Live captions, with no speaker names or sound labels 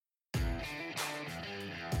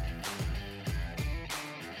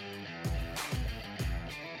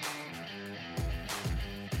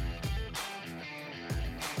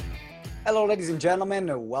Hello, ladies and gentlemen.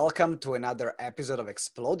 Welcome to another episode of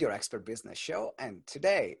Explode Your Expert Business Show. And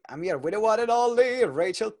today I'm here with the one and only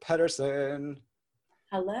Rachel Pedersen.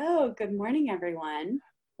 Hello. Good morning, everyone.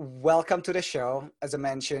 Welcome to the show. As I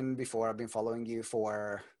mentioned before, I've been following you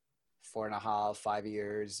for 4.5, 5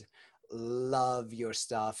 years. Love your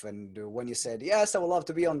stuff. And when you said, yes, I would love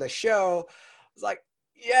to be on the show, I was like,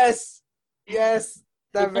 yes,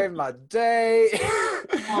 that made my day.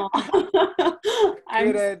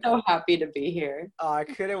 I'm so happy to be here. I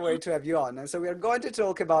couldn't wait to have you on. And so we are going to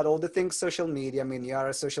talk about all the things social media. I mean, you are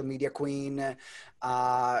a social media queen.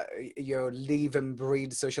 You live and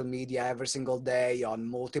breathe social media every single day on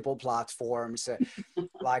multiple platforms.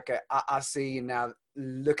 I see now,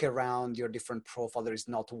 look around your different profile. There is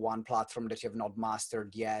not one platform that you have not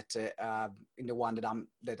mastered yet. In the one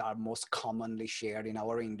that are most commonly shared in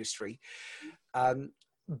our industry.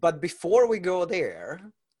 But before we go there,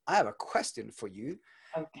 I have a question for you.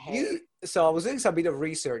 Okay. So I was doing some bit of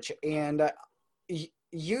research, and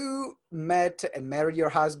you met and married your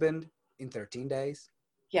husband in 13 days?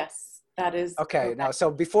 Yes, that is okay. correct. Now, so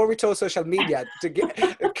before we talk social media,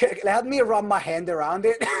 let me wrap my hand around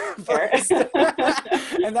it first,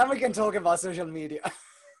 and then we can talk about social media.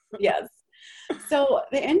 Yes. So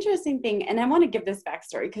the interesting thing, and I want to give this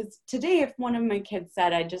backstory, because today if one of my kids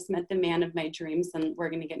said, I just met the man of my dreams and we're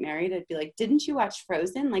going to get married, I'd be like, didn't you watch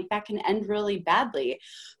Frozen? Like, that can end really badly.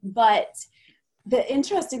 But the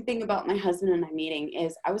interesting thing about my husband and I meeting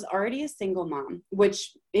is I was already a single mom,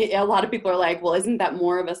 which a lot of people are like, well, isn't that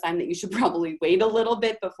more of a sign that you should probably wait a little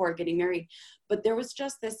bit before getting married? But there was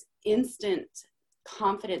just this instant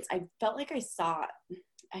confidence. I felt like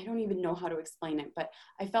I don't even know how to explain it, but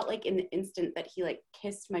I felt like in the instant that he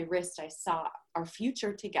kissed my wrist, I saw our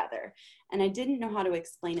future together. And I didn't know how to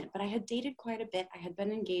explain it, but I had dated quite a bit. I had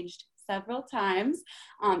been engaged several times,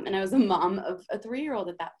 and I was a mom of a 3-year-old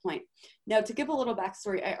at that point. Now, to give a little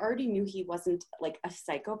backstory, I already knew he wasn't like a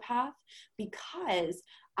psychopath because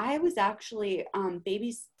I was actually I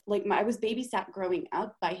was babysat growing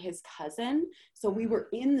up by his cousin. So we were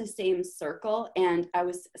in the same circle, and I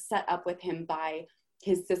was set up with him by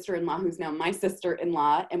his sister-in-law, who's now my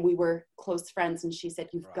sister-in-law, and we were close friends. And she said,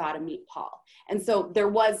 you've got to meet Paul. And so there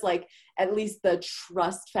was at least the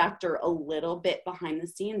trust factor a little bit behind the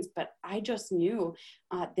scenes, but I just knew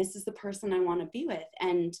this is the person I want to be with.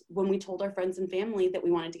 And when we told our friends and family that we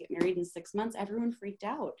wanted to get married in 6 months, everyone freaked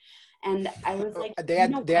out. And I was like, they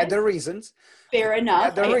had their reasons. Fair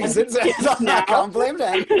enough. They had their reasons. I can't blame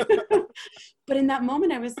them. But in that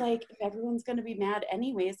moment, I was like, if everyone's going to be mad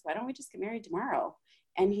anyways, why don't we just get married tomorrow?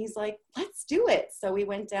 And he's like, let's do it. So we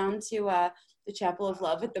went down to the Chapel of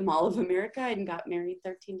Love at the Mall of America and got married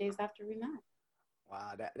 13 days after we met.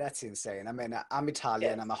 Wow, that's insane. I mean, I'm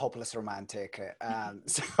Italian. Yes. I'm a hopeless romantic.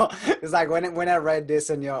 So it's like when I read this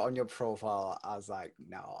on your profile, I was like,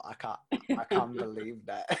 no, I can't believe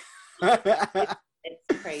that.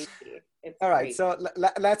 It's crazy. All right, so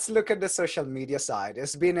let's look at the social media side.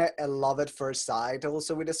 It's been a love at first sight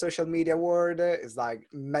also with the social media world. It's like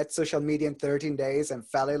met social media in 13 days and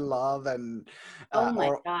fell in love and oh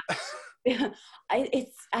my gosh.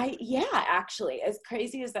 Actually, as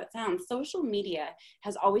crazy as that sounds, social media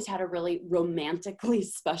has always had a really romantically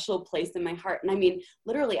special place in my heart. And I mean,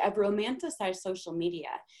 literally, I've romanticized social media.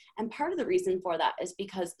 And part of the reason for that is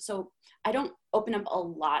because, so I don't open up a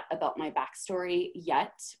lot about my backstory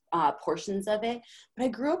yet, portions of it, but I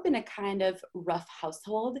grew up in a kind of rough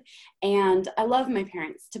household, and I love my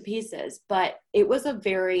parents to pieces, but it was a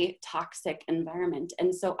very toxic environment.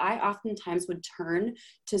 And so I oftentimes would turn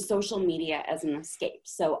to social media as an escape.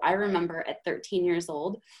 So I remember at 13 years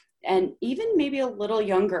old, and even maybe a little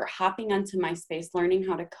younger, hopping onto MySpace, learning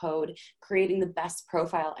how to code, creating the best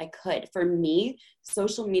profile I could. For me,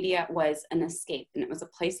 social media was an escape, and it was a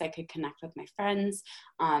place I could connect with my friends.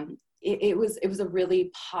 It was a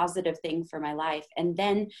really positive thing for my life. And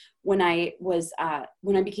then when I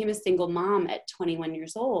became a single mom at 21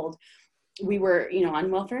 years old, we were, on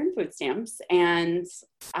welfare and food stamps, and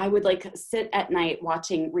I would sit at night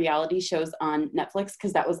watching reality shows on Netflix,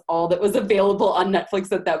 because that was all that was available on Netflix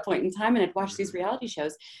at that point in time. And I'd watch these reality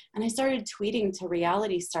shows, and I started tweeting to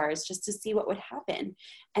reality stars just to see what would happen.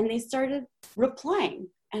 And they started replying,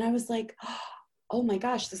 and I was like, oh my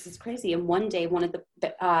gosh, this is crazy. And one day, one of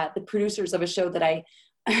the producers of a show that I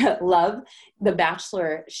love, The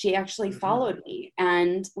Bachelor, she actually followed me,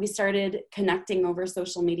 and we started connecting over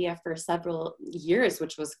social media for several years,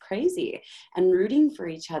 which was crazy, and rooting for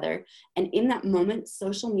each other. And in that moment,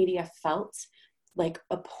 social media felt like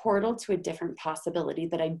a portal to a different possibility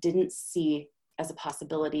that I didn't see as a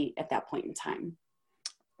possibility at that point in time.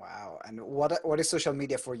 Wow. And what is social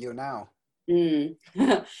media for you now? Mm.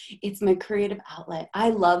 It's my creative outlet. I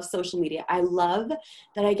love social media. I love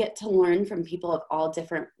that I get to learn from people of all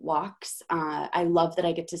different walks. I love that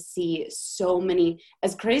I get to see so many,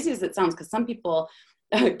 as crazy as it sounds, because some people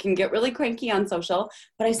can get really cranky on social,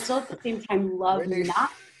 but I still at the same time love Really? not.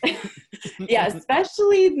 Yeah,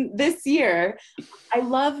 especially this year, I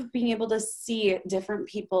love being able to see different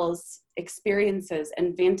people's experiences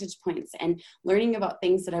and vantage points and learning about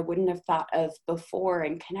things that I wouldn't have thought of before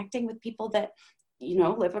and connecting with people that, you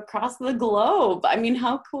know, live across the globe. I mean,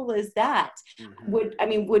 how cool is that?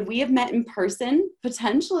 Would we have met in person?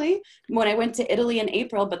 Potentially when I went to Italy in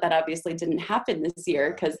April, but that obviously didn't happen this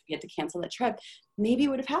year because we had to cancel that trip. Maybe it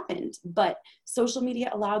would have happened, but social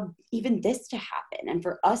media allowed even this to happen and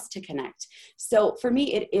for us to connect. So for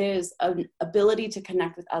me, it is an ability to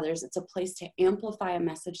connect with others. It's a place to amplify a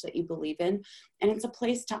message that you believe in. And it's a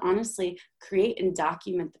place to honestly create and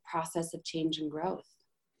document the process of change and growth.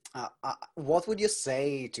 What would you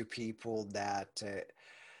say to people that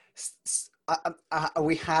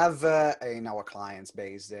we have in our clients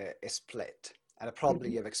base a split? And probably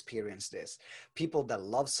Mhm. you've experienced this. People that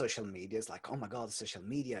love social media is like, oh my God, social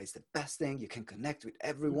media is the best thing. You can connect with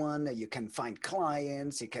everyone. You can find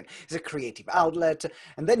clients. It's a creative outlet.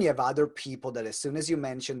 And then you have other people that as soon as you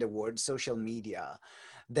mention the word social media,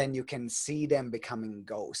 then you can see them becoming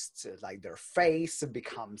ghosts. Like their face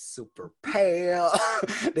becomes super pale.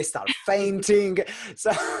 They start fainting.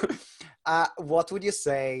 So what would you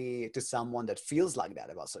say to someone that feels like that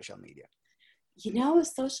about social media? You know,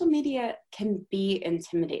 social media can be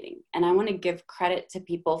intimidating, and I want to give credit to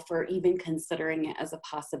people for even considering it as a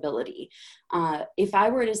possibility. If I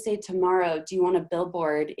were to say tomorrow, do you want a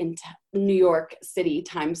billboard in New York City,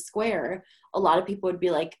 Times Square? A lot of people would be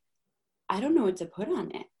like, I don't know what to put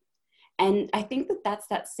on it. And I think that that's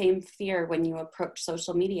that same fear when you approach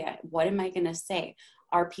social media. What am I going to say?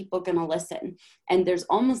 Are people going to listen? And there's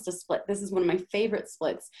almost a split. This is one of my favorite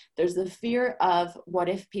splits. There's the fear of what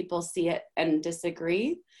if people see it and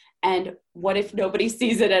disagree? And what if nobody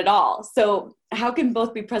sees it at all? So how can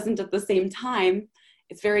both be present at the same time?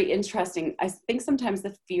 It's very interesting. I think sometimes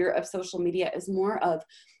the fear of social media is more of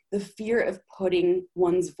the fear of putting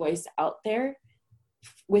one's voice out there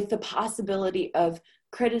with the possibility of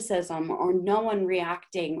criticism or no one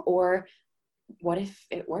reacting, or what if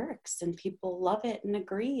it works and people love it and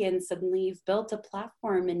agree, and suddenly you've built a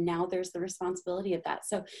platform and now there's the responsibility of that.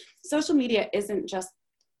 So social media isn't just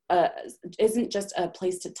a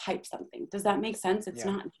place to type something. Does that make sense? It's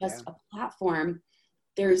Yeah, not yeah. just a platform.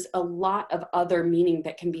 There's a lot of other meaning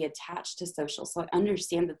that can be attached to social. So I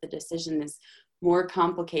understand that the decision is more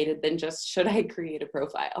complicated than just, should I create a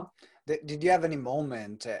profile? Did you have any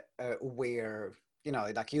moment where, you know,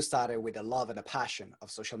 like you started with a love and a passion of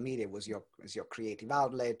social media, was your creative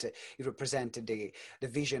outlet, it represented the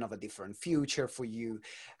vision of a different future for you.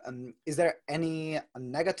 Is there any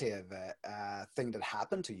negative thing that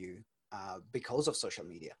happened to you because of social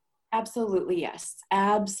media? Absolutely, yes.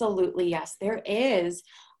 Absolutely, yes. There is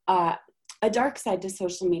uh, a dark side to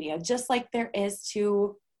social media, just like there is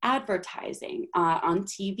to advertising on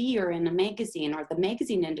TV or in a magazine or the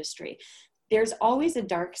magazine industry. There's always a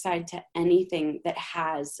dark side to anything that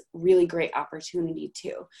has really great opportunity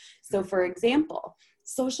too. So, for example,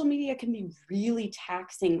 social media can be really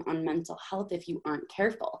taxing on mental health if you aren't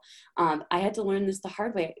careful. I had to learn this the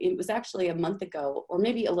hard way. It was actually a month ago, or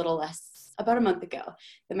maybe a little less, about a month ago,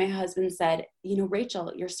 that my husband said, you know,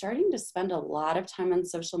 Rachel, you're starting to spend a lot of time on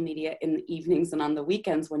social media in the evenings and on the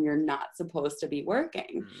weekends when you're not supposed to be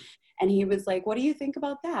working. Mm. And he was like, what do you think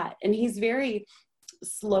about that? And he's very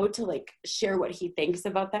slow to like share what he thinks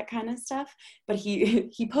about that kind of stuff, but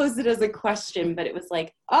he posed it as a question, but it was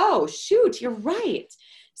like, oh shoot, you're right.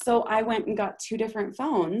 So I went and got two different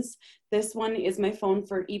phones. This one is my phone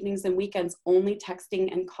for evenings and weekends, only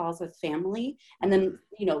texting and calls with family, and then,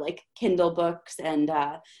 you know, like Kindle books and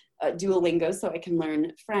Duolingo so I can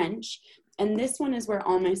learn French. And this one is where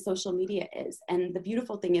all my social media is. And the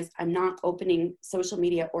beautiful thing is I'm not opening social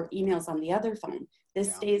media or emails on the other phone. This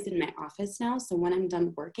Yeah. stays in my office now. So when I'm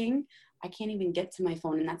done working, I can't even get to my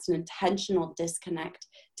phone. And that's an intentional disconnect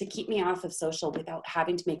to keep me off of social without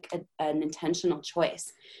having to make an intentional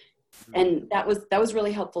choice. And that was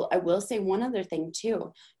really helpful. I will say one other thing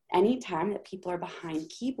too. Anytime that people are behind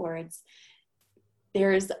keyboards,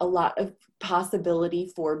 there's a lot of possibility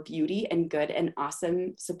for beauty and good and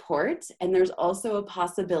awesome support. And there's also a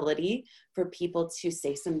possibility for people to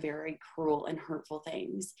say some very cruel and hurtful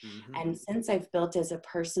things. Mm-hmm. And since I've built as a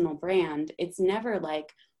personal brand, it's never like,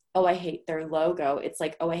 oh, I hate their logo. It's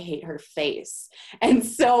like, oh, I hate her face. And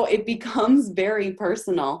so it becomes very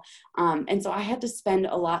personal. And so I had to spend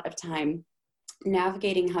a lot of time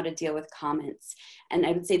navigating how to deal with comments. And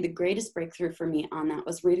I would say the greatest breakthrough for me on that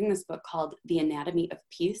was reading this book called The Anatomy of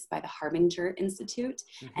Peace by the Harbinger Institute,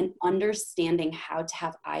 and understanding how to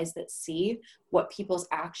have eyes that see what people's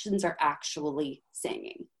actions are actually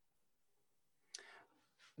saying.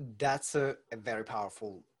 That's a very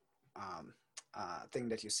powerful thing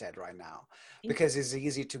that you said right now, because it's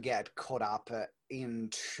easy to get caught up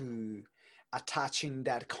into attaching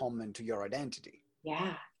that comment to your identity.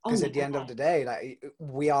 Yeah. Because at the end of the day, like,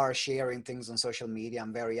 we are sharing things on social media.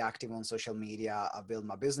 I'm very active on social media. I build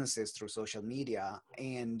my businesses through social media.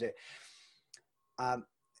 And,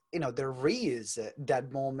 there is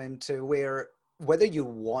that moment where whether you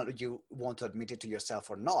want to admit it to yourself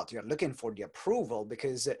or not, you're looking for the approval,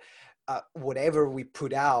 because whatever we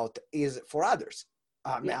put out is for others.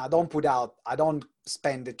 I don't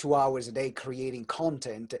spend 2 hours a day creating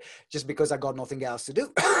content just because I got nothing else to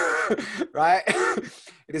do, right?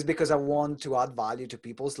 It is because I want to add value to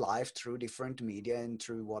people's life through different media and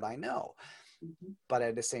through what I know. But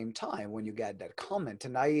at the same time, when you get that comment,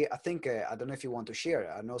 and I think, I don't know if you want to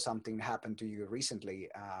share, I know something happened to you recently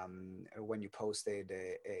when you posted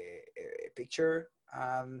a picture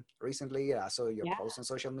recently. I saw your post on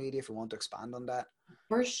social media, if you want to expand on that.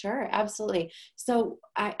 For sure. Absolutely. So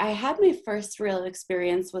I had my first real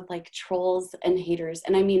experience with like trolls and haters.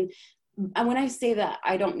 And I mean, and when I say that,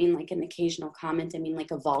 I don't mean like an occasional comment. I mean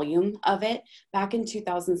like a volume of it. Back in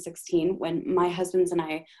 2016, when my husband's and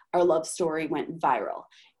our love story went viral.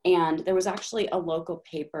 And there was actually a local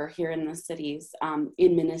paper here in the cities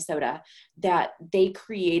in Minnesota that they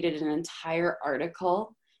created an entire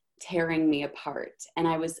article tearing me apart. And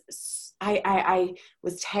I was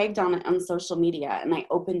tagged on it on social media, and I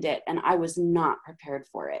opened it and I was not prepared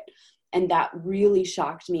for it. And that really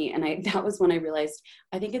shocked me. And that was when I realized,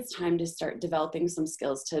 I think it's time to start developing some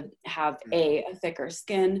skills to have a thicker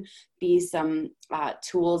skin, be some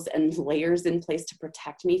tools and layers in place to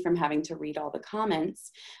protect me from having to read all the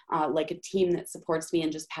comments, like a team that supports me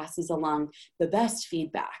and just passes along the best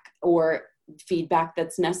feedback, or feedback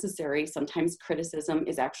that's necessary. Sometimes criticism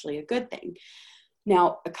is actually a good thing.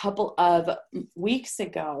 Now, a couple of weeks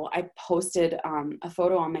ago, I posted a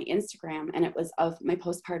photo on my Instagram, and it was of my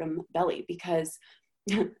postpartum belly, because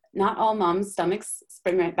not all moms' stomachs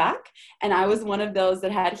spring right back. And I was one of those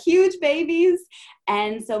that had huge babies.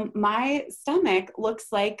 And so my stomach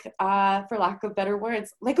looks like, for lack of better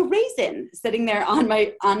words, like a raisin sitting there on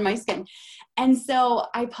my skin. And so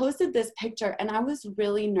I posted this picture, and I was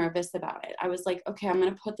really nervous about it. I was like, okay, I'm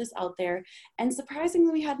going to put this out there. And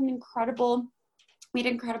surprisingly, we had incredible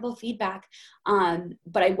feedback,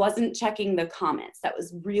 but I wasn't checking the comments. That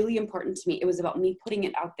was really important to me. It was about me putting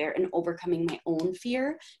it out there and overcoming my own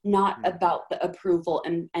fear, not about the approval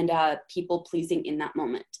and people pleasing in that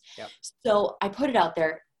moment. Yep. So I put it out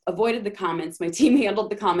there, avoided the comments. My team handled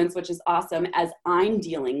the comments, which is awesome, as I'm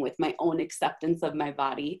dealing with my own acceptance of my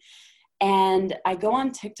body. And I go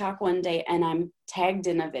on TikTok one day and I'm tagged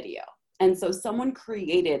in a video. And so someone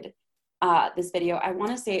created this video. I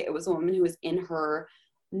want to say it was a woman who was in her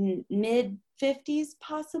mid 50s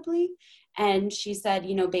possibly. And she said,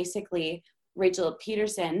 basically, Rachel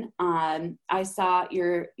Pedersen, I saw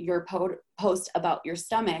your post about your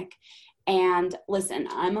stomach. And listen,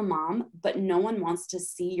 I'm a mom, but no one wants to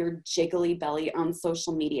see your jiggly belly on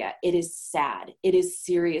social media. It is sad. It is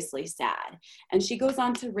seriously sad. And she goes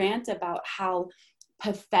on to rant about how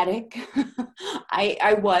pathetic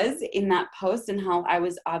I was in that post, and how I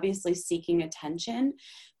was obviously seeking attention.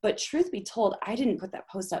 But truth be told, I didn't put that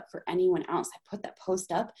post up for anyone else. I put that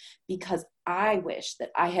post up because I wish that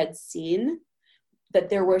I had seen that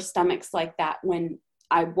there were stomachs like that when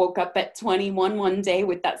I woke up at 21 one day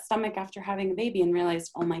with that stomach after having a baby, and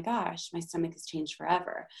realized, oh my gosh, my stomach has changed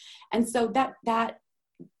forever. And so that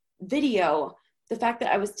video, the fact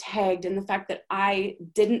that I was tagged, and the fact that I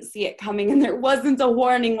didn't see it coming, and there wasn't a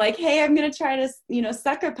warning like, hey, I'm going to try to,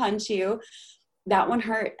 sucker punch you. That one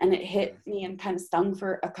hurt, and it hit me and kind of stung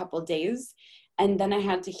for a couple of days. And then I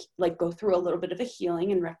had to go through a little bit of a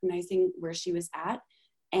healing and recognizing where she was at.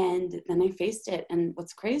 And then I faced it. And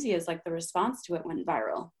what's crazy is the response to it went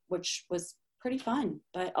viral, which was pretty fun.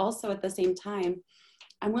 But also at the same time,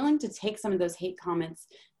 I'm willing to take some of those hate comments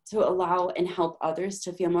to allow and help others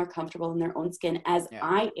to feel more comfortable in their own skin as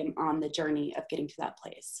I am on the journey of getting to that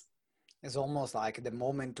place. It's almost like the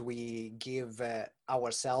moment we give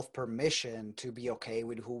ourselves permission to be okay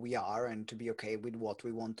with who we are and to be okay with what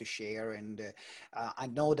we want to share. And I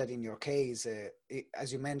know that in your case,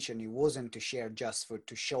 as you mentioned, it wasn't to share just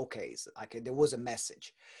to showcase. There was a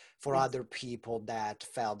message for other people that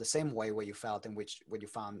felt the same way where you felt, in which when you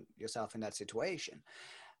found yourself in that situation.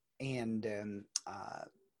 And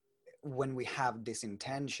when we have this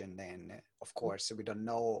intention, then of course we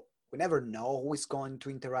never know who is going to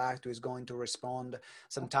interact, who is going to respond.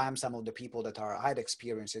 Sometimes some of the people that I had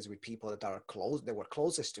experiences with people that were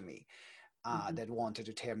closest to me, that wanted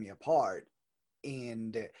to tear me apart.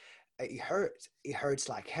 And it hurts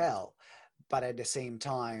like hell. But at the same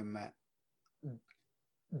time,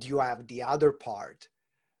 you have the other part,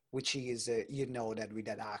 which is, that with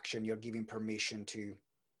that action, you're giving permission to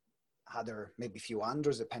other, maybe few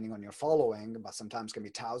hundreds, depending on your following, but sometimes can be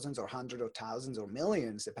thousands or hundreds or thousands or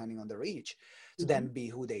millions, depending on the reach, to then be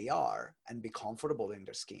who they are and be comfortable in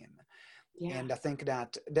their skin. Yeah. And I think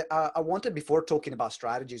that I wanted, before talking about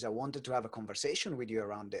strategies, I wanted to have a conversation with you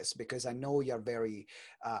around this, because I know you're very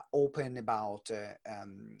open about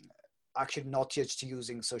actually not just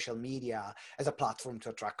using social media as a platform to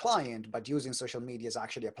attract clients, but using social media as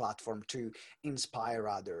actually a platform to inspire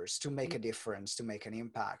others, to make a difference, to make an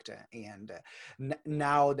impact. And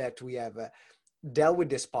now that we have dealt with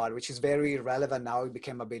this part, which is very relevant now, it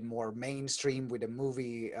became a bit more mainstream with the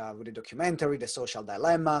movie, with the documentary, The Social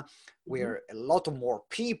Dilemma, where a lot of more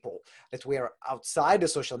people that were outside the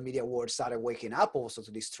social media world started waking up also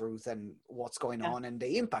to this truth and what's going on, and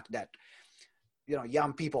the impact that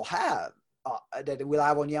young people have, that it will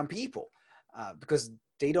have on young people, because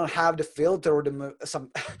they don't have the filter or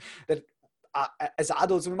that as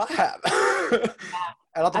adults we might have.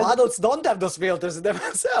 A lot of adults don't have those filters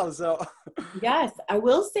themselves. So yes, I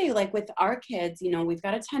will say, like with our kids, we've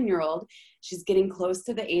got a 10-year-old. She's getting close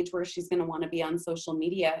to the age where she's going to want to be on social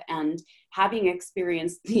media, and having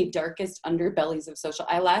experienced the darkest underbellies of social.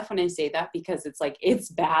 I laugh when I say that because it's like, it's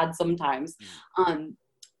bad sometimes.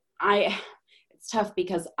 It's tough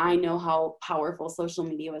because I know how powerful social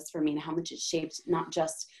media was for me and how much it shaped not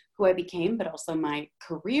just who I became, but also my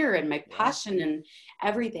career and my passion and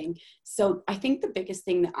everything. So I think the biggest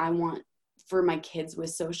thing that I want for my kids with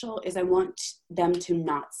social is I want them to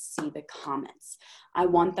not see the comments. I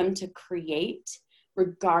want them to create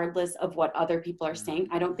regardless of what other people are saying.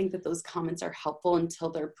 I don't think that those comments are helpful until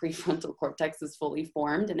their prefrontal cortex is fully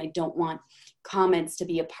formed. And I don't want comments to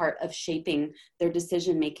be a part of shaping their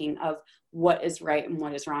decision-making of what is right and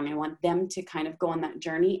what is wrong. I want them to kind of go on that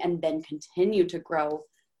journey and then continue to grow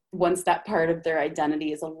once that part of their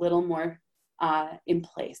identity is a little more in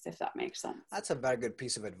place, if that makes sense. That's a very good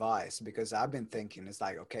piece of advice, because I've been thinking, it's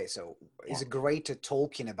like, okay, so it's great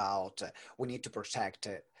talking about we need to protect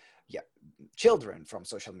children from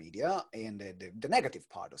social media and the negative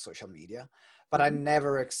part of social media, but I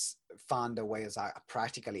never found a way as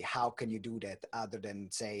practically how can you do that other than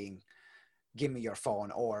saying, give me your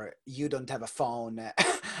phone, or you don't have a phone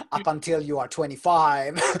up until you are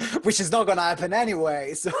 25, which is not going to happen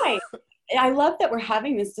anyway. So. Right. I love that we're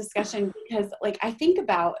having this discussion because, like, I think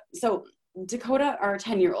about, so Dakota, our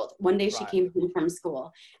 10-year-old, one day she came home from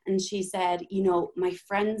school and she said, my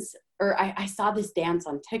friends, or I saw this dance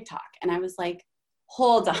on TikTok, and I was like,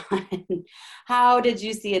 hold on, how did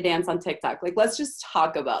you see a dance on TikTok? Like, let's just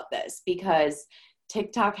talk about this, because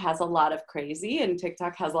TikTok has a lot of crazy, and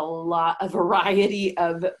TikTok has a variety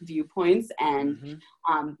of viewpoints and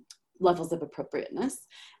levels of appropriateness.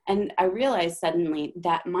 And I realized suddenly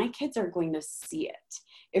that my kids are going to see it,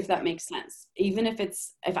 if that makes sense. Even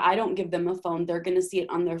if I don't give them a phone, they're going to see it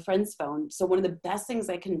on their friend's phone. So one of the best things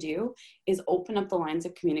I can do is open up the lines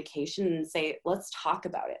of communication and say, let's talk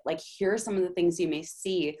about it. Like, here are some of the things you may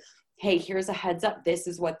see. Hey, here's a heads up. This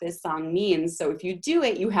is what this song means. So if you do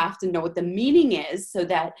it, you have to know what the meaning is so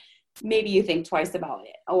that maybe you think twice about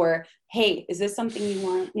it. Or, hey, is this something you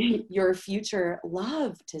want your future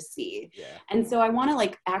love to see? Yeah. And so I want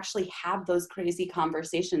to actually have those crazy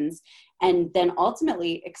conversations and then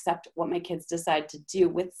ultimately accept what my kids decide to do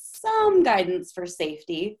with some guidance for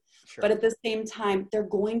safety. Sure. But at the same time, they're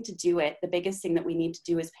going to do it. The biggest thing that we need to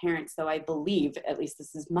do as parents, though I believe, at least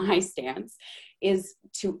this is my stance, is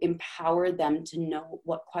to empower them to know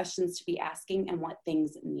what questions to be asking and what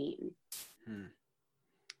things mean.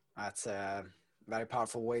 That's a very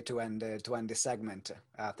powerful way to end this segment.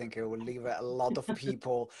 I think it will leave a lot of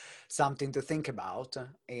people something to think about.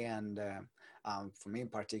 And for me in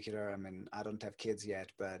particular, I mean, I don't have kids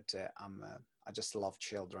yet, but I just love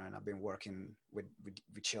children. I've been working with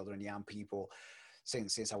children, young people,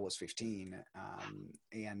 since I was 15,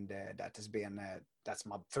 and that has been that's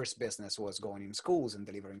my first business, was going in schools and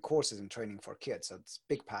delivering courses and training for kids. So it's a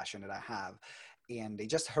big passion that I have, and it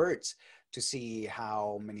just hurts to see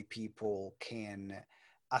how many people can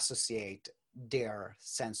associate their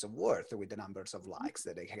sense of worth with the numbers of likes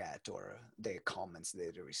that they get or the comments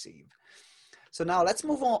that they receive. So now let's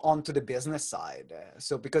move on to the business side.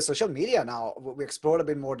 So because social media now, we explored a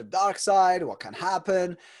bit more the dark side, what can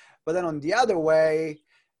happen. But then on the other way,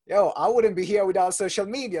 Yo, I wouldn't be here without social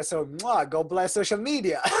media. So, mwah, God bless social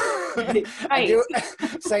media. And Right. you,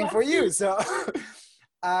 same for you. So,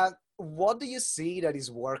 what do you see that is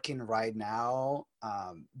working right now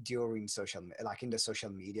during like in the social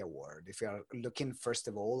media world? If you're looking, first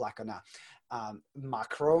of all, like on a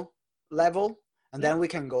macro level, and Yep. then we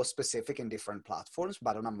can go specific in different platforms.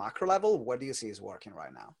 But on a macro level, what do you see is working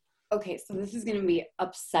right now? Okay, so this is going to be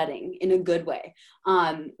upsetting in a good way.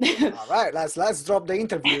 All right, let's drop the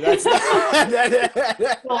interview. That's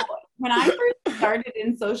Well, when I first started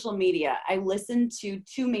in social media, I listened to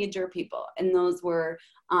two major people, and those were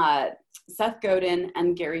Seth Godin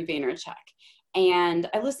and Gary Vaynerchuk. And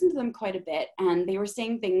I listened to them quite a bit, and they were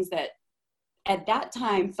saying things that at that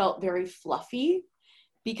time felt very fluffy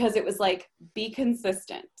because it was like, be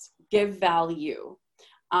consistent, give value,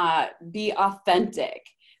 be authentic,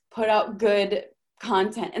 put out good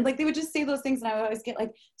content. And like they would just say those things, and I would always get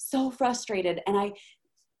like so frustrated. And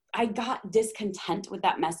I got discontent with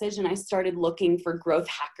that message, and I started looking for growth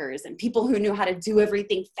hackers and people who knew how to do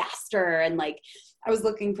everything faster. And like, I was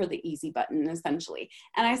looking for the easy button essentially.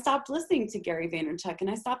 And I stopped listening to Gary Vaynerchuk, and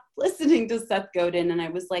I stopped listening to Seth Godin. And I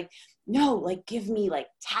was like, no, like give me like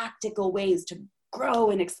tactical ways to grow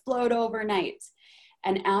and explode overnight.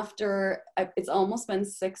 And after it's almost been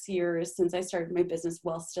 6 years since I started my business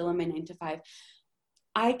while still in my 9 to 5,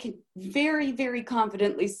 I can very, very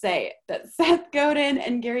confidently say that Seth Godin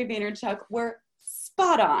and Gary Vaynerchuk were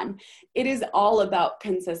spot on. It is all about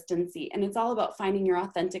consistency, and it's all about finding your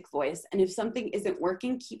authentic voice. And if something isn't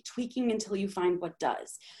working, keep tweaking until you find what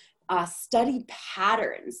does. Study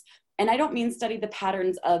patterns. And I don't mean study the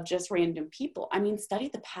patterns of just random people. I mean, study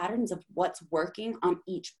the patterns of what's working on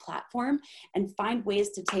each platform and find ways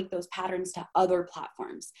to take those patterns to other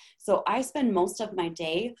platforms. So I spend most of my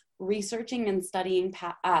day researching and studying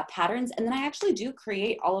patterns. And then I actually do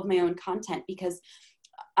create all of my own content because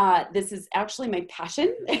this is actually my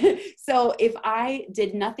passion. So if I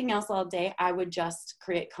did nothing else all day, I would just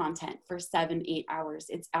create content for 7-8 hours.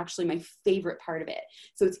 It's actually my favorite part of it.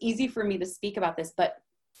 So it's easy for me to speak about this, but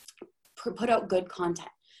put out good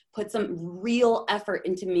content. Put some real effort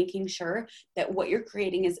into making sure that what you're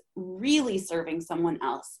creating is really serving someone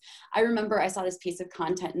else. I remember I saw this piece of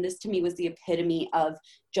content, and this to me was the epitome of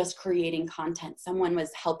just creating content. Someone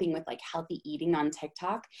was helping with like healthy eating on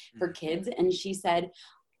TikTok for kids, and she said,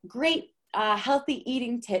 great healthy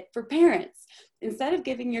eating tip for parents. Instead of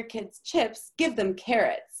giving your kids chips, give them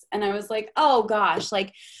carrots. And I was like, oh gosh,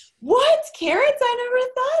 like, what? Carrots? I never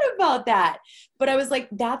thought about that. But I was like,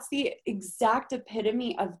 that's the exact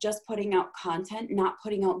epitome of just putting out content, not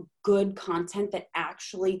putting out good content that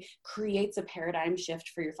actually creates a paradigm shift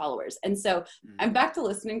for your followers. And so I'm back to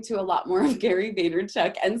listening to a lot more of Gary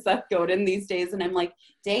Vaynerchuk and Seth Godin these days. And I'm like,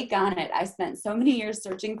 daggone it. I spent so many years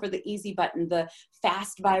searching for the easy button, the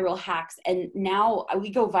fast viral hacks. And now we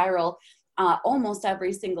go viral almost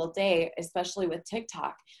every single day, especially with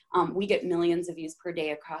TikTok. We get millions of views per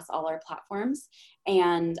day across all our platforms.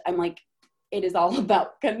 And I'm like, it is all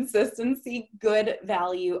about consistency, good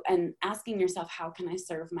value, and asking yourself, how can I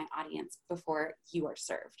serve my audience before you are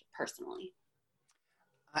served personally?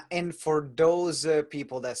 And for those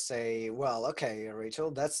people that say, well, okay, Rachel,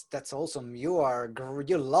 that's awesome. You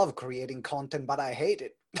love creating content, but I hate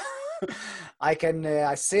it.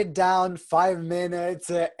 I sit down 5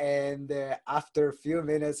 minutes and after a few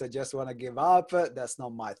minutes, I just want to give up. That's not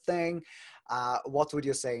my thing. What would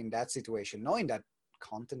you say in that situation, knowing that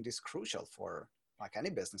content is crucial for like any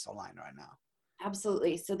business online right now?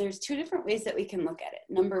 Absolutely. So there's two different ways that we can look at it.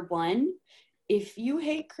 Number one, if you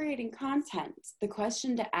hate creating content, the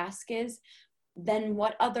question to ask is, then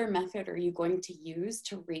what other method are you going to use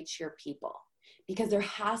to reach your people? Because there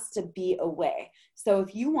has to be a way. So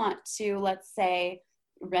if you want to, let's say,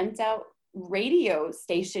 rent out radio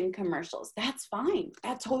station commercials, that's fine.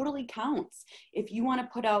 That totally counts. If you want to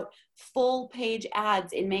put out full page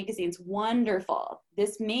ads in magazines, wonderful.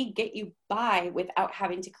 This may get you by without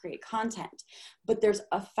having to create content, but there's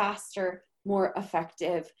a faster, more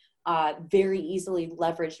effective, very easily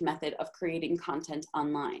leveraged method of creating content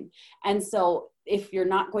online. And so if you're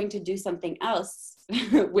not going to do something else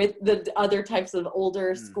with the other types of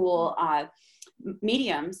older school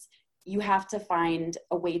mediums, you have to find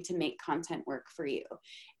a way to make content work for you.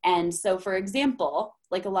 And so, for example,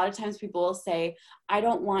 like a lot of times people will say, I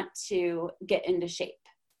don't want to get into shape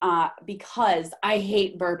because I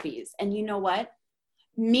hate burpees. And you know what?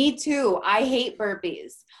 Me too. I hate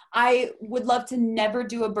burpees. I would love to never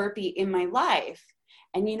do a burpee in my life.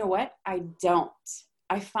 And you know what? I don't.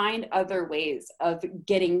 I find other ways of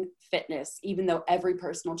getting fitness, even though every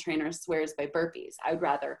personal trainer swears by burpees. I'd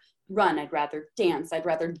rather run, I'd rather dance, I'd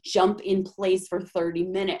rather jump in place for 30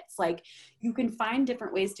 minutes. Like, you can find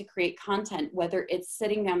different ways to create content, whether it's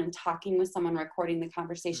sitting down and talking with someone, recording the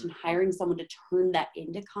conversation, hiring someone to turn that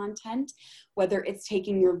into content, whether it's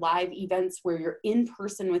taking your live events where you're in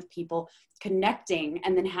person with people, connecting,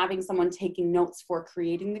 and then having someone taking notes for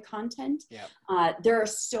creating the content. Yeah. There are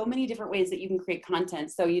so many different ways that you can create content.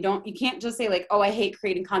 So you can't just say like, oh, I hate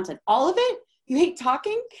creating content. All of it. You hate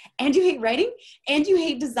talking, and you hate writing, and you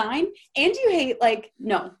hate design, and you hate, like,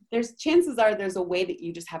 no, chances are there's a way that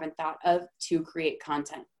you just haven't thought of to create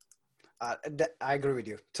content. I agree with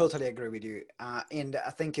you. Totally agree with you. And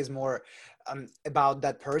I think it's more about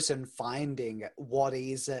that person finding what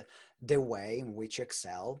is the way in which you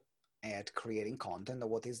excel at creating content, or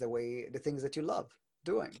what is the things that you love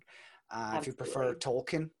doing. If you prefer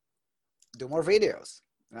talking, do more videos.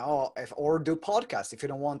 Or do podcasts if you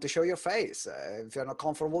don't want to show your face, if you're not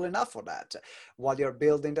comfortable enough for that, while you're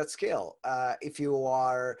building that skill. If you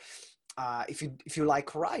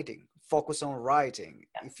like writing, focus on writing.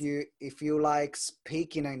 Yes. If you like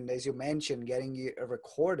speaking, and as you mentioned, getting you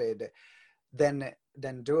recorded, then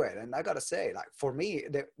do it. And I gotta say, like, for me,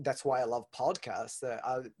 that's why I love podcasts.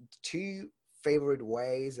 Two favorite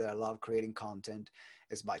ways that I love creating content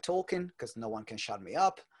is by talking, because no one can shut me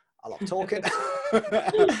up. I love talking.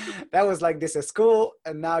 That was like this at school,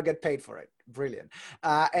 and now I get paid for it. Brilliant.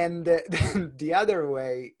 And the other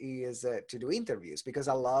way is to do interviews, because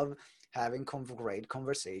I love having great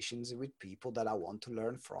conversations with people that I want to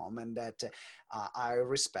learn from, and that I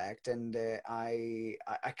respect, and I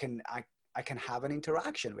can have an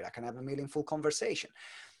interaction with. I can have a meaningful conversation,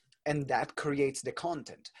 and that creates the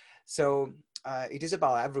content. So it is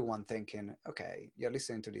about everyone thinking, okay, you're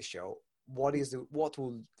listening to this show. What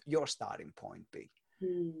will your starting point be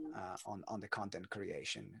on the content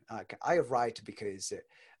creation? I write because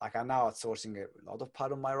I'm now outsourcing a lot of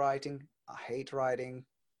part of my writing. I hate writing.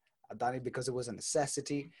 I've done it because it was a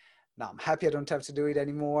necessity. Now I'm happy I don't have to do it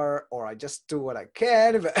anymore, or I just do what I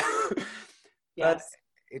can. But, yes. But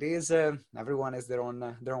it is everyone has their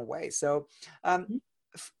own way. So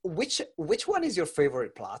which one is your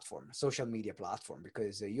favorite platform, social media platform?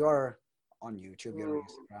 Because you're on YouTube, you're on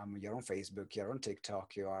Instagram, you're on Facebook, you're on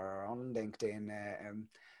TikTok, you are on LinkedIn.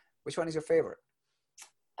 Which one is your favorite?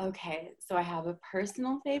 Okay, so I have a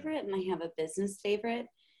personal favorite and I have a business favorite.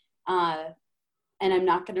 And I'm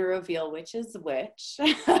not going to reveal which is which,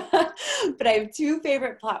 but I have two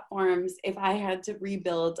favorite platforms. If I had to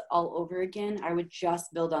rebuild all over again, I would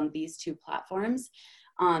just build on these two platforms,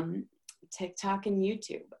 TikTok and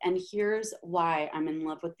YouTube. And here's why I'm in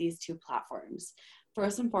love with these two platforms.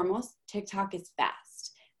 First and foremost, TikTok is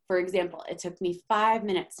fast. For example, it took me 5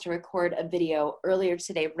 minutes to record a video earlier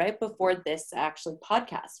today, right before this actually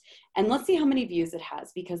podcast. And let's see how many views it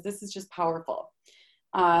has, because this is just powerful.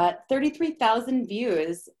 33,000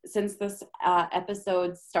 views since this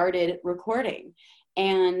episode started recording.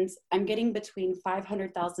 And I'm getting between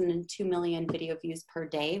 500,000 and 2 million video views per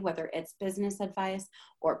day, whether it's business advice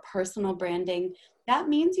or personal branding. That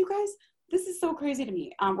means, you guys, this is so crazy to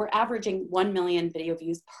me. We're averaging 1 million video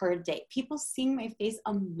views per day. People seeing my face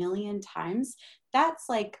 1 million times. That's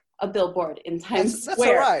like a billboard in Times Square. That's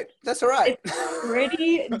all right. That's all right. It's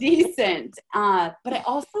pretty decent. But I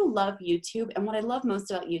also love YouTube. And what I love most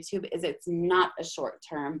about YouTube is it's not a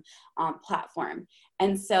short-term platform.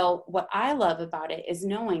 And so what I love about it is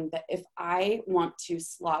knowing that if I want to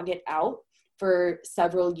slog it out for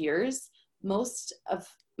several years, most of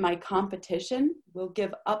my competition will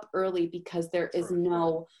give up early because there is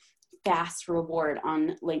no fast reward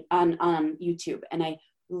on YouTube. And I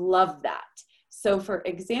love that. So for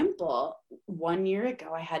example, 1 year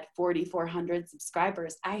ago, I had 4,400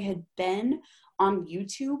 subscribers. I had been on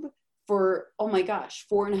YouTube for,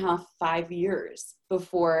 4.5, 5 years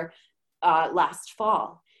before last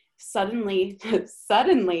fall. Suddenly,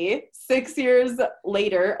 6 years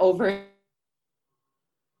later, over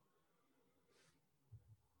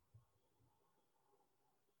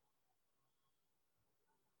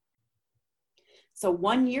So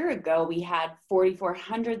 1 year ago, we had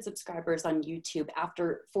 4,400 subscribers on YouTube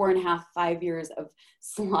after 4.5, 5 years of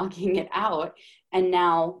slogging it out. And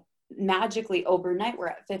now magically overnight, we're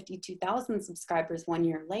at 52,000 subscribers 1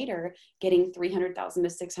 year later, getting 300,000 to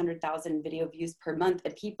 600,000 video views per month.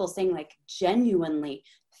 And people saying, like, genuinely,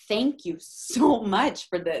 thank you so much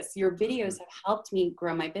for this. Your videos have helped me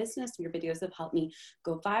grow my business. Your videos have helped me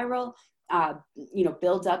go viral.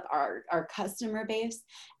 Build up our customer base.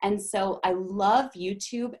 And so I love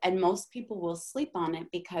YouTube, and most people will sleep on it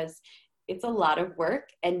because it's a lot of work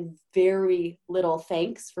and very little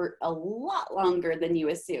thanks for a lot longer than you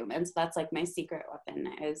assume. And so that's like my secret weapon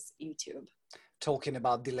is YouTube. Talking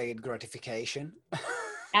about delayed gratification.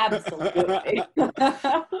 Absolutely.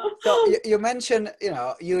 So you mentioned,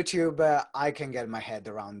 YouTube. I can get my head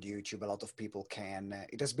around YouTube. A lot of people can.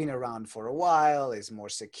 It has been around for a while. It's more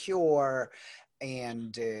secure,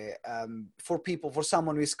 and for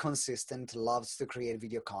someone who is consistent, loves to create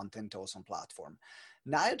video content, awesome platform.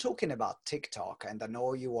 Now you're talking about TikTok, and I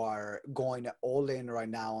know you are going all in right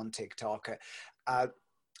now on TikTok,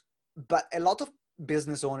 but a lot of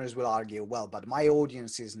business owners will argue, well, but my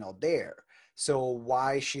audience is not there. So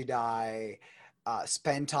why should I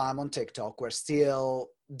spend time on TikTok where still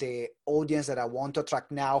the audience that I want to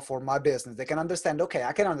attract now for my business, they can understand, okay,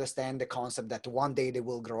 I can understand the concept that one day they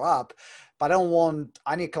will grow up, but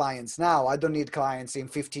I need clients now. I don't need clients in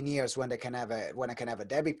 15 years when I can have a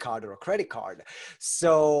debit card or a credit card.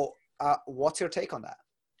 So what's your take on that?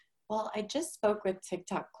 Well, I just spoke with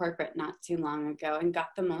TikTok corporate not too long ago and got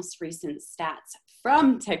the most recent stats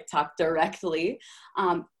from TikTok directly.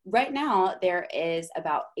 Right now, there is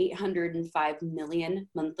about 805 million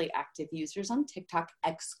monthly active users on TikTok,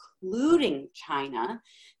 excluding China.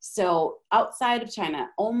 So outside of China,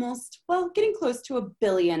 getting close to 1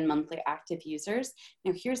 billion monthly active users.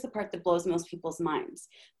 Now, here's the part that blows most people's minds.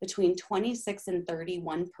 Between 26 and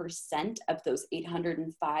 31% of those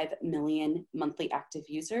 805 million monthly active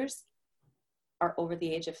users are over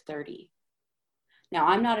the age of 30. Now,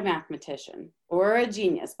 I'm not a mathematician or a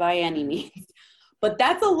genius by any means, but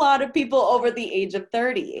that's a lot of people over the age of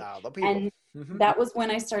 30. And that was when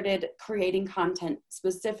I started creating content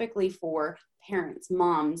specifically for parents,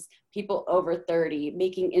 moms, people over 30,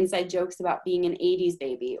 making inside jokes about being an 80s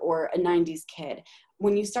baby or a 90s kid.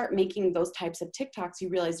 When you start making those types of TikToks, you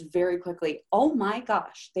realize very quickly, oh my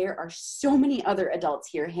gosh, there are so many other adults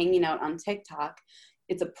here hanging out on TikTok.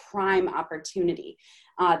 It's a prime opportunity.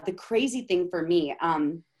 The crazy thing for me,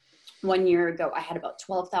 1 year ago, I had about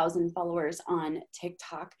 12,000 followers on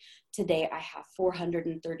TikTok. Today, I have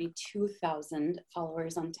 432,000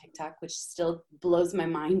 followers on TikTok, which still blows my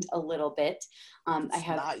mind a little bit.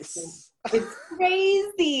 Nice. It's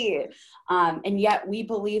crazy. And yet we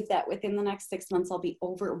believe that within the next 6 months, I'll be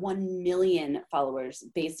over 1 million followers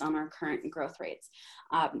based on our current growth rates.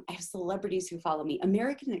 I have celebrities who follow me.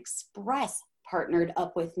 American Express partnered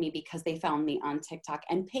up with me because they found me on TikTok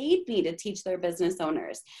and paid me to teach their business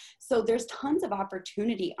owners. So there's tons of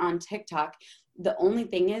opportunity on TikTok. The only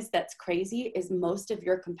thing that's crazy is most of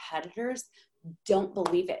your competitors don't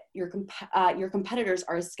believe it. Your competitors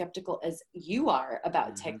are as skeptical as you are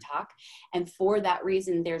about TikTok. And for that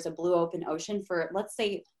reason, there's a blue open ocean for, let's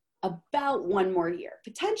say, about 1 more year,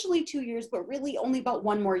 potentially 2 years, but really only about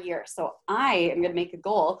 1 more year. So I am going to make a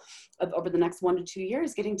goal of over the next 1 to 2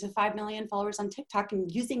 years, getting to 5 million followers on TikTok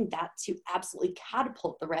and using that to absolutely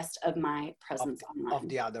catapult the rest of my presence online. Of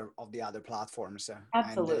the other platforms.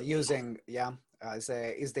 Absolutely. And using,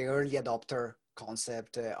 is the early adopter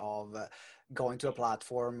concept of going to a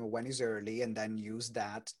platform when it's early and then use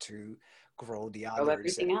that to grow the others.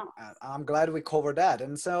 Everything else. I'm glad we covered that.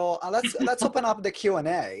 And so let's open up the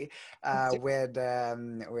Q&A with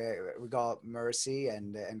we got Mercy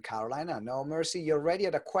and Carolina. No, Mercy, you're ready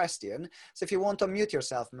at a question. So if you want to mute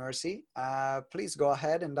yourself, Mercy, please go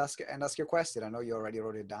ahead and ask your question. I know you already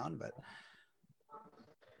wrote it down, but.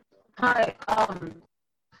 Hi.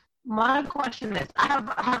 My question is, I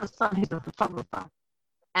have a son. He's a photographer,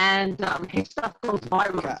 and his stuff goes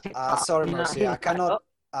viral on TikTok. Sorry, Mercy, I cannot.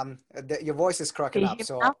 Your voice is cracking up.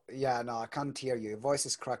 So now? I can't hear you. Your voice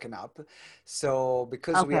is cracking up. So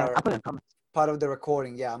because we Okay, are part of the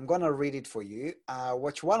recording, I'm gonna read it for you.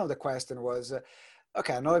 Which one of the question was?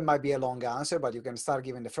 Okay, I know it might be a long answer, but you can start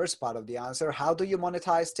giving the first part of the answer. How do you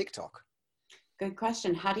monetize TikTok? Good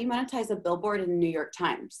question. How do you monetize a billboard in the New York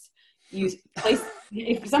Times?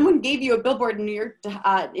 If someone gave you a billboard in New York,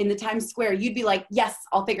 in the Times Square, you'd be like, yes,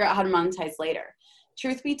 I'll figure out how to monetize later.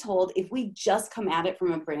 Truth be told, if we just come at it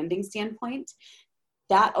from a branding standpoint,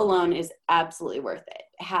 that alone is absolutely worth it.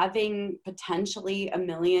 Having potentially 1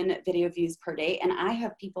 million video views per day, and I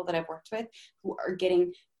have people that I've worked with who are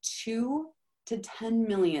getting 2 to 10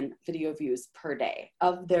 million video views per day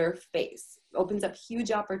of their face. Opens up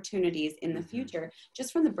huge opportunities in the future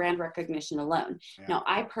just from the brand recognition alone. Yeah. Now,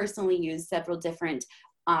 I personally use several different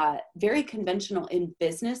very conventional in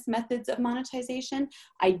business methods of monetization.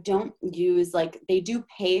 I don't use, they do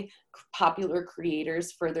pay popular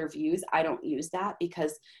creators for their views. I don't use that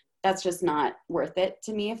because that's just not worth it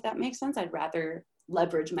to me, if that makes sense. I'd rather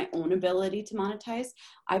leverage my own ability to monetize.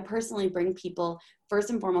 I personally bring people first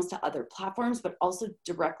and foremost to other platforms, but also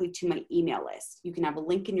directly to my email list. You can have a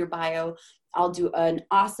link in your bio. I'll do an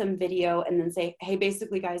awesome video and then say, hey,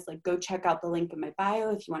 basically guys, like go check out the link in my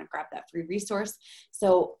bio if you want to grab that free resource.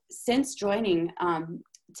 So since joining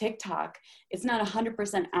TikTok, it's not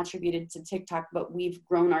 100% attributed to TikTok, but we've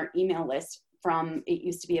grown our email list from, it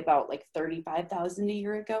used to be about like 35,000 a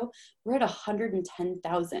year ago. We're at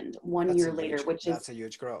 110,000 one year later, which is, that's a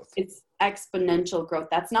huge growth. It's exponential growth.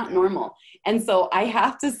 That's not normal. And so I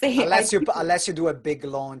have to say, unless you do a big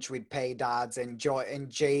launch with paid ads and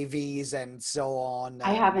JVs and so on.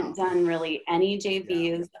 I haven't done really any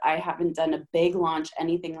JVs. I haven't done a big launch,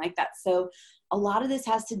 anything like that. So a lot of this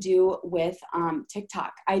has to do with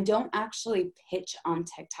TikTok. I don't actually pitch on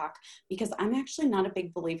TikTok because I'm actually not a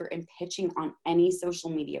big believer in pitching on any social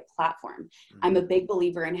media platform. Mm-hmm. I'm a big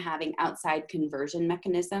believer in having outside conversion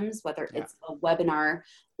mechanisms, whether it's a webinar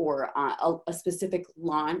or a specific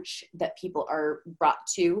launch that people are brought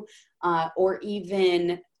to, or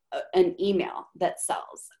even an email that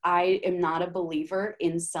sells. I am not a believer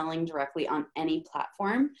in selling directly on any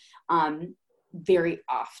platform. Very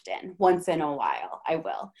often, once in a while, I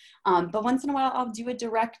will. But once in a while, I'll do a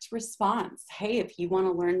direct response. Hey, if you want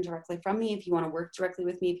to learn directly from me, if you want to work directly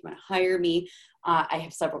with me, if you want to hire me, I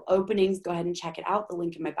have several openings. Go ahead and check it out. The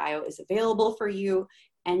link in my bio is available for you.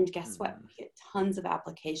 And guess what? We get tons of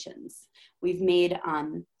applications. We've made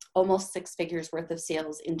almost 6 figures worth of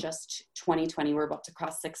sales in just 2020. We're about to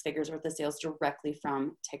cross 6 figures worth of sales directly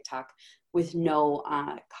from TikTok with no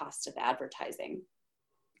cost of advertising.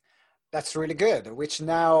 That's really good, which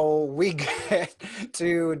now we get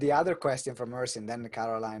to the other question from Mercy, and then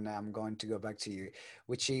Caroline, I'm going to go back to you,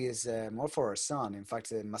 which is more for her son. In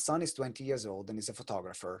fact, my son is 20 years old and is a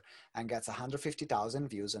photographer and gets 150,000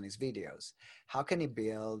 views on his videos. How can he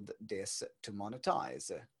build this to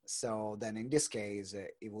monetize? So then in this case,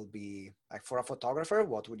 it will be like for a photographer,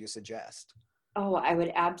 what would you suggest? Oh, I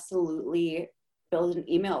would absolutely build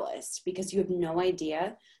an email list because you have no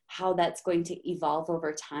idea how that's going to evolve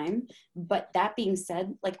over time. But that being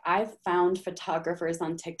said, like I've found photographers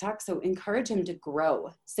on TikTok, so encourage him to grow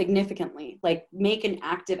significantly, like make an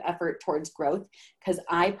active effort towards growth. Because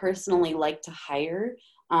I personally like to hire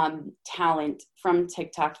talent from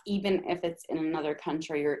TikTok, even if it's in another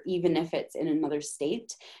country or even if it's in another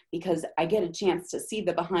state, because I get a chance to see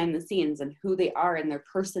the behind the scenes and who they are and their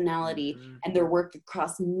personality and their work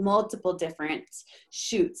across multiple different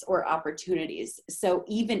shoots or opportunities. So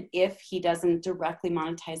even if he doesn't directly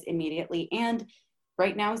monetize immediately, and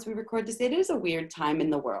right now, as we record this, it is a weird time in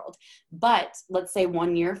the world. But let's say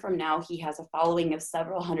 1 year from now, he has a following of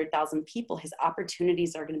several 100,000 people. His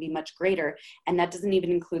opportunities are going to be much greater. And that doesn't even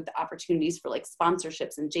include the opportunities for like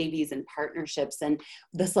sponsorships and JVs and partnerships and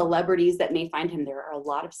the celebrities that may find him. There are a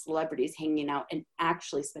lot of celebrities hanging out and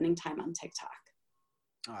actually spending time on TikTok.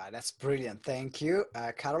 All right, that's brilliant. Thank you.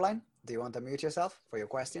 Caroline, do you want to mute yourself for your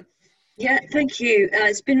question? Yeah, thank you.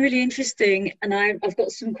 It's been really interesting, and I've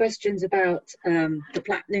got some questions about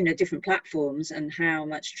the different platforms and how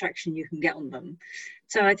much traction you can get on them.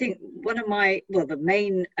 So I think one of the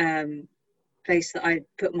main place that I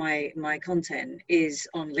put my content is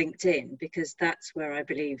on LinkedIn, because that's where I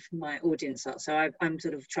believe my audience are. So I'm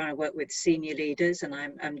sort of trying to work with senior leaders, and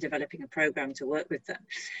I'm developing a program to work with them.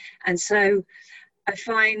 And so I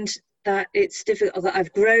find that it's difficult, that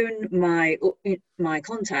I've grown my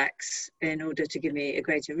contacts in order to give me a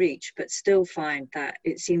greater reach, but still find that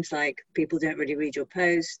it seems like people don't really read your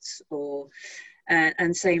posts, or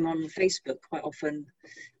and same on Facebook. Quite often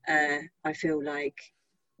I feel like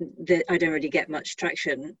that I don't really get much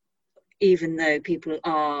traction, even though people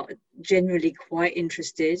are generally quite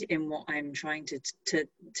interested in what I'm trying to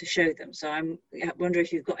show them. So I wonder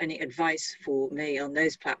if you've got any advice for me on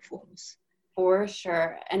those platforms. For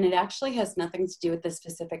sure. And it actually has nothing to do with the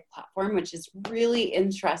specific platform, which is really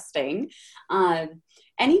interesting.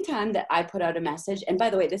 Anytime that I put out a message, and by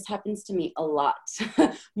the way, this happens to me a lot,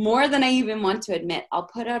 more than I even want to admit, I'll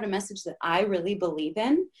put out a message that I really believe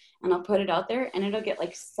in, and I'll put it out there, and it'll get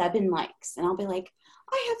like 7 likes. And I'll be like,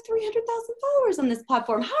 I have 300,000 followers on this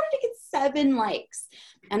platform. How did it get 7 likes?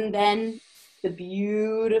 And then the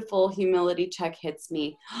beautiful humility check hits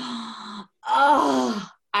me. Oh,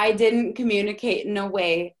 I didn't communicate in a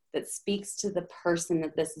way that speaks to the person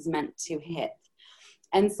that this is meant to hit.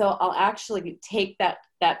 And so I'll actually take that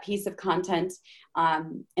piece of content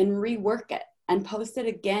and rework it and post it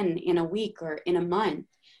again in a week or in a month,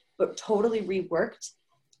 but totally reworked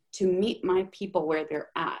to meet my people where they're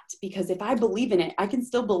at. Because if I believe in it, I can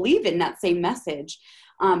still believe in that same message.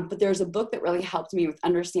 But there's a book that really helped me with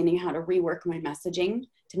understanding how to rework my messaging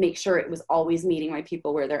to make sure it was always meeting my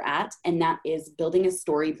people where they're at. And that is Building a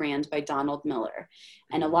Story Brand by Donald Miller.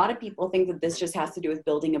 And a lot of people think that this just has to do with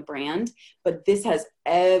building a brand, but this has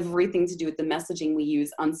everything to do with the messaging we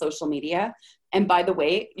use on social media. And by the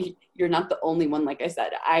way, you're not the only one. Like I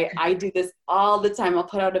said, I do this all the time. I'll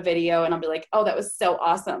put out a video and I'll be like, oh, that was so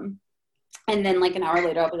awesome. And then like an hour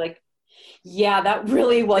later, I'll be like, yeah, that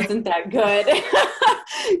really wasn't that good.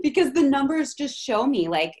 Because the numbers just show me,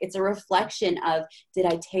 like, it's a reflection of, did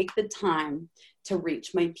I take the time to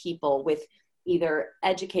reach my people with either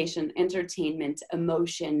education, entertainment,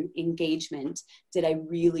 emotion, engagement? Did I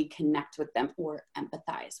really connect with them or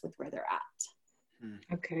empathize with where they're at?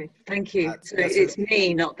 Okay, thank you. So it's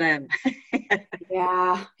me, not them.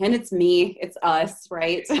 Yeah, and it's me, it's us,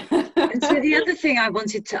 right? And so the other thing I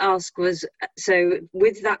wanted to ask was, so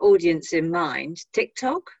with that audience in mind,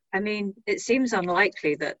 TikTok, I mean, it seems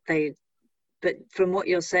unlikely that but from what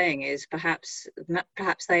you're saying is perhaps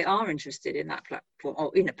they are interested in that platform,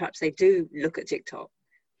 or, you know, perhaps they do look at TikTok.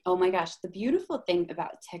 Oh my gosh, the beautiful thing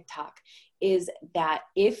about TikTok is that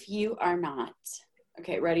if you are not,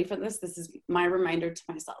 okay, ready for this? This is my reminder to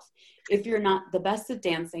myself. If you're not the best at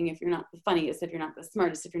dancing, if you're not the funniest, if you're not the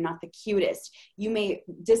smartest, if you're not the cutest, you may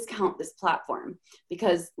discount this platform.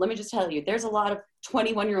 Because let me just tell you, there's a lot of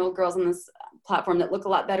 21-year-old girls on this platform that look a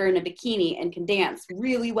lot better in a bikini and can dance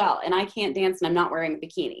really well. And I can't dance and I'm not wearing a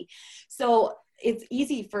bikini. So it's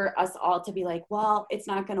easy for us all to be like, well, it's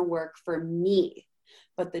not going to work for me.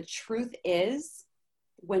 But the truth is,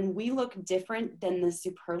 when we look different than the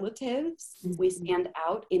superlatives, we stand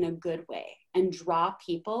out in a good way and draw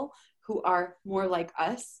people who are more like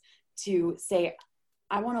us to say,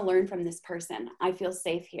 I want to learn from this person. I feel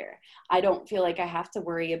safe here. I don't feel like I have to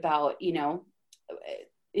worry about, you know,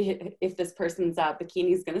 if this person's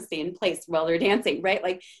bikini is going to stay in place while they're dancing, right?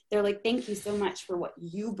 Like, they're like, thank you so much for what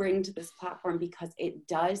you bring to this platform, because it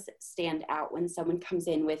does stand out when someone comes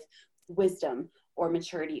in with wisdom or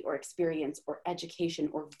maturity or experience or education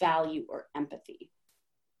or value or empathy.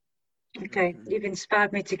 Okay, you've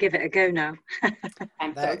inspired me to give it a go now.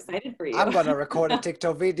 I'm so excited for you. I'm going to record a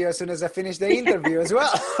TikTok video as soon as I finish the interview as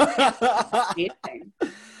well. Amazing.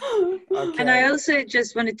 Okay. And I also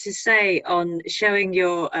just wanted to say, on showing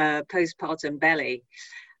your postpartum belly,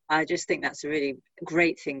 I just think that's a really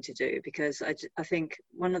great thing to do, because I think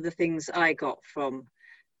one of the things I got from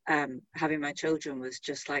having my children was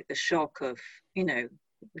just like the shock of, you know,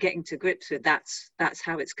 getting to grips with that's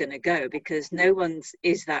how it's going to go, because no one's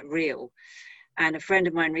is that real. And a friend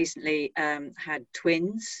of mine recently had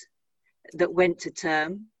twins that went to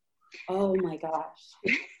term. Oh my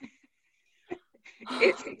gosh.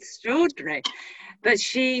 It's extraordinary. But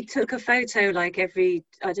she took a photo like every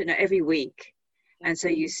week. And so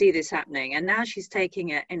you see this happening, and now she's taking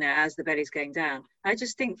it, you know, as the belly's going down. I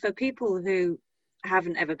just think for people who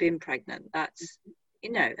haven't ever been pregnant, that's,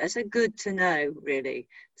 you know, that's a good to know, really.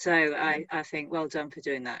 So I think well done for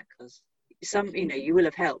doing that, because you know, you will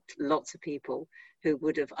have helped lots of people who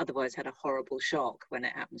would have otherwise had a horrible shock when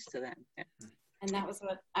it happens to them. Yeah. And that was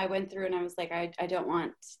what I went through, and I was like, I don't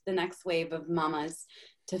want the next wave of mamas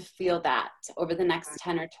to feel that over the next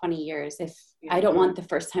 10 or 20 years. If I don't want the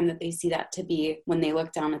first time that they see that to be when they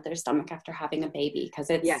look down at their stomach after having a baby, because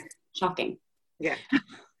it's shocking. Yeah.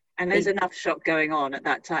 And there's enough shock going on at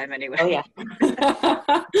that time anyway. Oh yeah.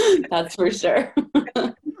 That's for sure.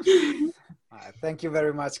 Thank you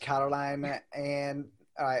very much, Caroline. And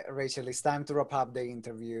Rachel, it's time to wrap up the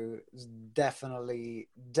interview. It's definitely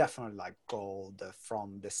like gold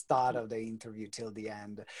from the start of the interview till the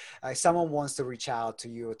end. If someone wants to reach out to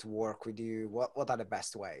you to work with you, what are the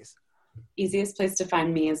best ways? Easiest place to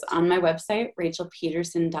find me is on my website,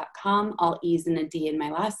 rachelpeterson.com, all E's and a D in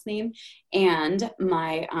my last name. And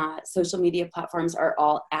my social media platforms are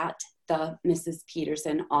all at the Mrs.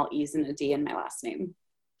 Peterson, all E's and a D in my last name.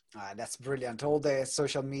 That's brilliant. All the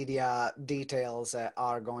social media details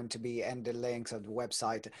are going to be, and the links of the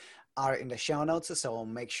website are in the show notes. So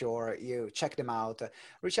make sure you check them out.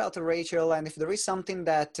 Reach out to Rachel. And if there is something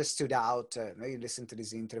that stood out, maybe listen to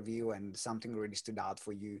this interview and something really stood out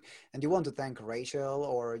for you, and you want to thank Rachel,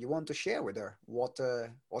 or you want to share with her what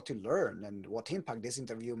you learned and what impact this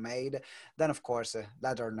interview made, then of course,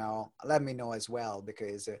 let her know. Let me know as well,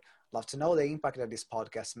 because I'd love to know the impact that this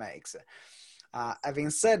podcast makes.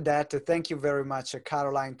 Having said that, thank you very much,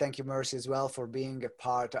 Caroline. Thank you, Mercy, as well, for being a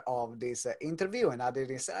part of this interview and adding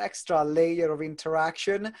this extra layer of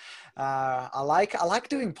interaction. I like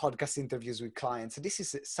doing podcast interviews with clients. This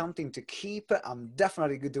is something to keep. I'm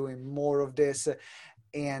definitely doing more of this.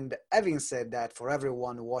 And having said that, for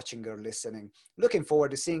everyone watching or listening, looking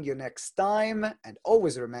forward to seeing you next time. And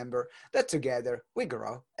always remember that together we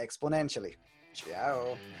grow exponentially.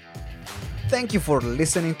 Ciao. Thank you for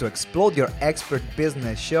listening to Explode Your Expert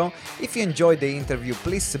Business Show. If you enjoyed the interview,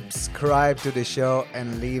 please subscribe to the show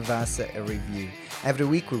and leave us a review. Every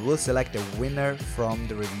week we will select a winner from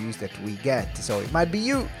the reviews that we get. So it might be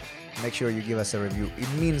you. Make sure you give us a review. It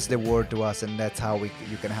means the world to us, and that's how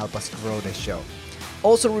you can help us grow the show.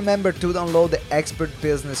 Also remember to download the Expert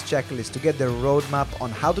Business Checklist to get the roadmap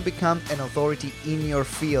on how to become an authority in your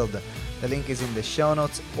field. The link is in the show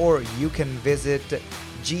notes, or you can visit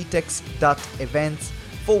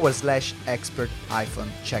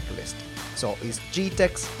gtex.events/expert-checklist. So it's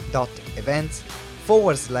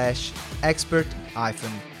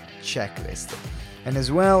gtex.events/expert-checklist. And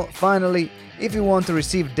as well, finally, if you want to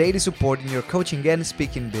receive daily support in your coaching and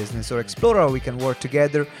speaking business, or explore how we can work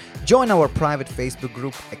together, join our private Facebook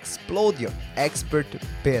group, Explode Your Expert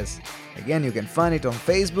Biz. Again, you can find it on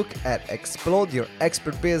Facebook at Explode Your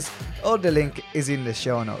Expert Biz, or the link is in the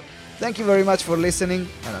show note. Thank you very much for listening,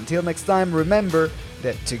 and until next time, remember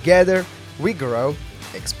that together we grow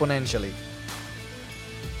exponentially.